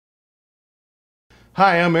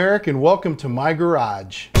Hi, I'm Eric and welcome to my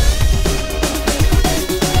garage.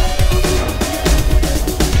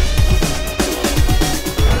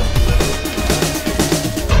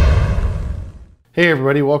 Hey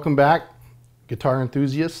everybody, welcome back, guitar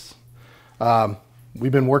enthusiasts.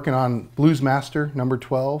 We've been working on Bluesmaster number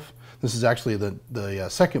 12. This is actually the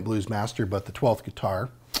second Bluesmaster, but the 12th guitar.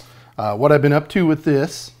 What I've been up to with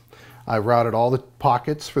this, I've routed all the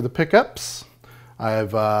pockets for the pickups.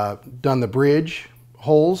 I've done the bridge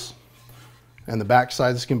holes and the back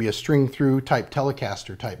side. This can be a string through type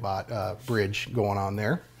Telecaster type bridge going on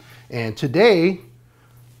there. And today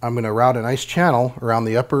I'm going to route a nice channel around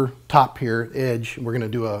the upper top here edge. We're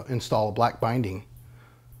going to install a black binding.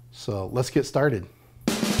 So let's get started.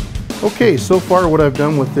 Okay, so far what I've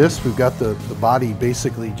done with this, we've got the body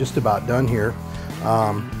basically just about done here.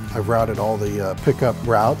 I've routed all the pickup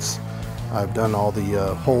routes. I've done all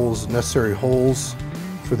the necessary holes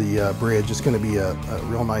for the bridge. It's going to be a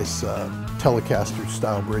real nice Telecaster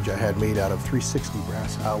style bridge I had made out of 360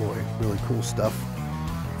 brass alloy. Really cool stuff.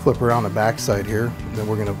 Flip around the back side here, and then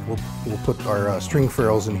we'll put our string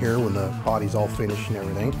ferrules in here when the body's all finished and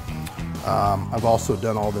everything. I've also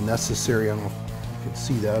done all the necessary, I don't know if you can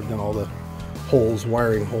see that, I've done all the holes,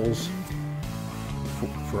 wiring holes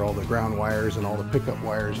for all the ground wires and all the pickup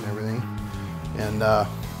wires and everything. And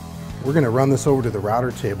we're going to run this over to the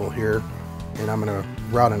router table here, and I'm going to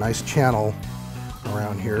route a nice channel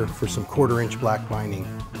around here for some 1/4 inch black binding.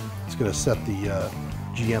 It's going to set the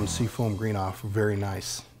GM Seafoam green off very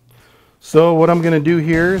nice. So what I'm going to do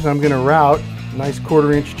here is I'm going to route a nice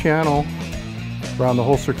 1/4 inch channel around the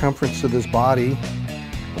whole circumference of this body,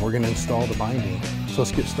 and we're going to install the binding. So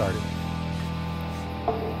let's get started.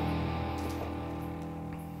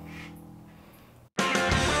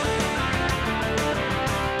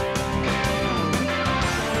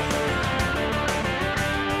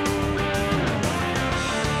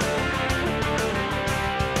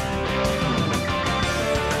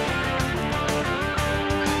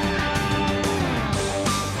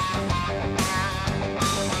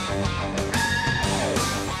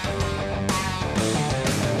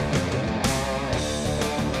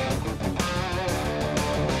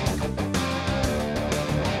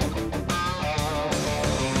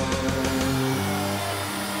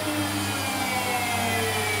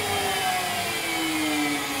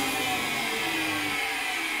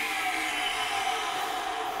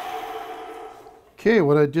 Okay,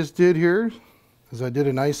 what I just did here is I did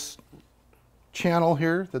a nice channel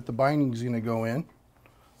here that the binding is going to go in.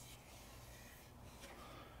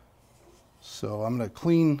 So I'm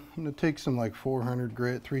going to take some like 400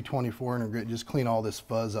 grit, 320, 400 grit, just clean all this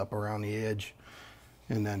fuzz up around the edge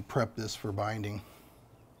and then prep this for binding.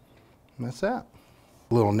 And that's that.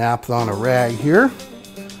 A little naphtha on a rag here.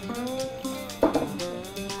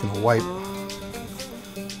 Going to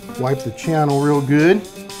wipe the channel real good.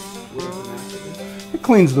 It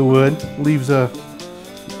cleans the wood, leaves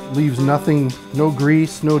nothing, no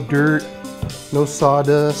grease, no dirt, no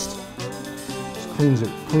sawdust. Just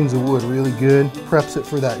cleans the wood really good, preps it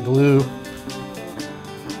for that glue. So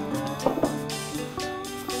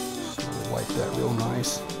we'll wipe that real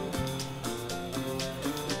nice.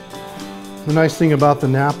 The nice thing about the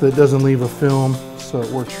naphtha, it doesn't leave a film, so it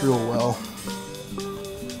works real well.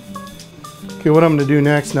 Okay, what I'm going to do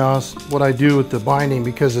next now is what I do with the binding,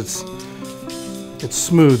 because it's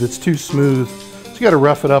smooth, it's too smooth. So you got to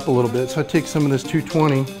rough it up a little bit. So I take some of this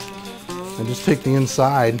 220 and just take the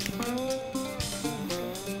inside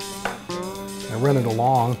and run it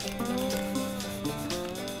along.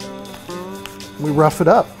 We rough it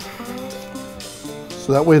up.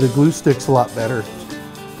 So that way the glue sticks a lot better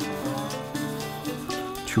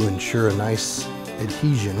to ensure a nice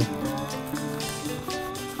adhesion.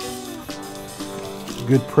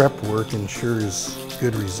 Good prep work ensures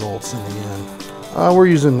good results in the end. I'm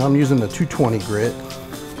using the 220 grit.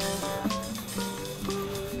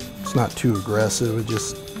 It's not too aggressive, it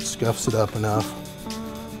just scuffs it up enough.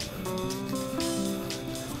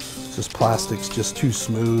 This plastic's just too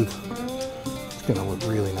smooth. It's gonna look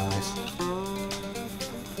really nice.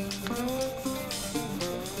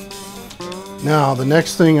 Now the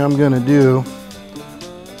next thing I'm gonna do,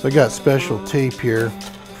 I got special tape here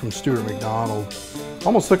from Stuart McDonald.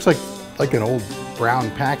 Almost looks like an old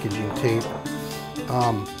brown packaging tape.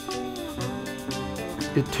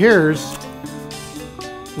 It tears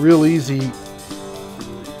real easy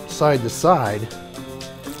side to side,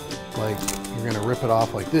 like you're going to rip it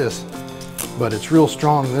off like this, but it's real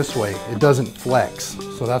strong this way. It doesn't flex,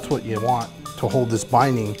 so that's what you want to hold this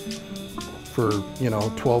binding for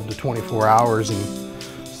 12 to 24 hours, and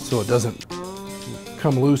so it doesn't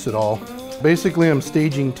come loose at all. Basically I'm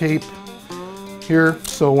staging tape here,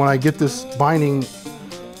 so when I get this binding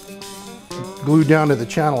glued down to the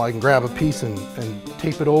channel, I can grab a piece and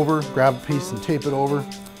tape it over, grab a piece and tape it over,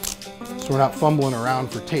 so we're not fumbling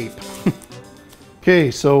around for tape.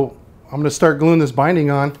 Okay, so I'm going to start gluing this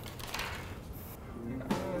binding on.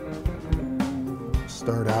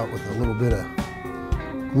 Start out with a little bit of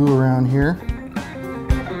glue around here.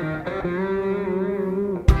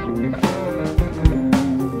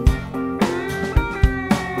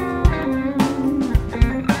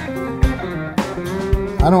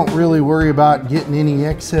 I don't really worry about getting any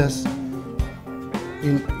excess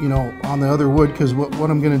on the other wood, because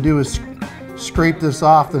what I'm going to do is scrape this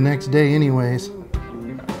off the next day anyways.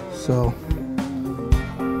 So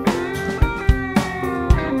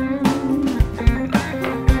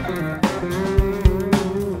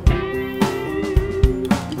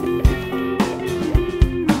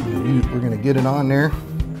we're going to get it on there.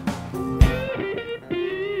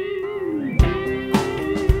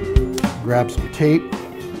 Grab some tape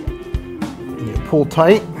and you pull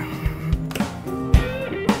tight.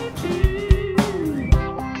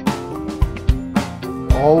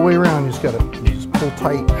 All the way around, you just pull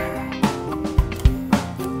tight.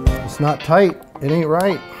 If it's not tight, it ain't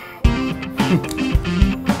right.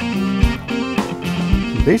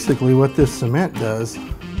 Basically what this cement does,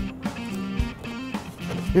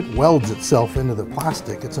 it welds itself into the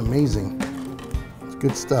plastic. It's amazing. It's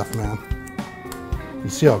good stuff, man. You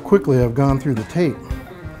see how quickly I've gone through the tape.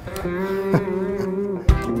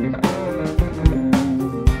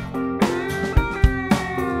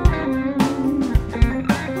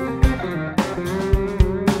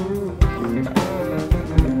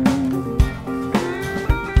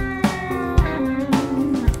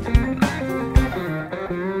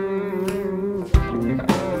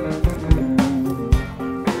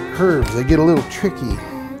 Curves, they get a little tricky.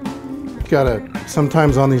 You gotta,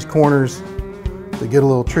 sometimes on these corners, they get a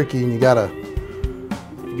little tricky, and you gotta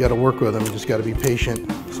work with them. You just gotta be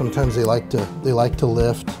patient. Sometimes they like to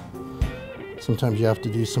lift. Sometimes you have to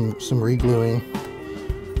do some re-gluing,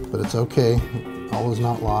 but it's okay. All is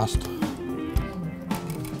not lost.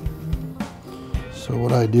 So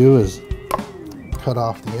what I do is cut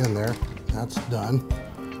off the end there. That's done.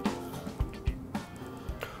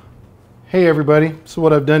 Hey everybody, so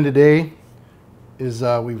what I've done today is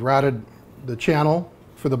we've routed the channel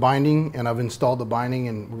for the binding, and I've installed the binding,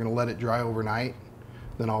 and we're going to let it dry overnight.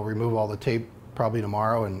 Then I'll remove all the tape probably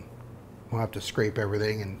tomorrow, and we'll have to scrape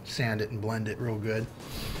everything and sand it and blend it real good.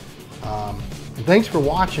 And thanks for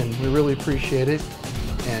watching, we really appreciate it,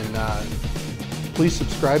 and please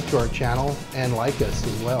subscribe to our channel and like us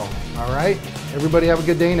as well. All right, everybody have a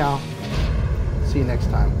good day now. See you next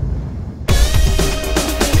time.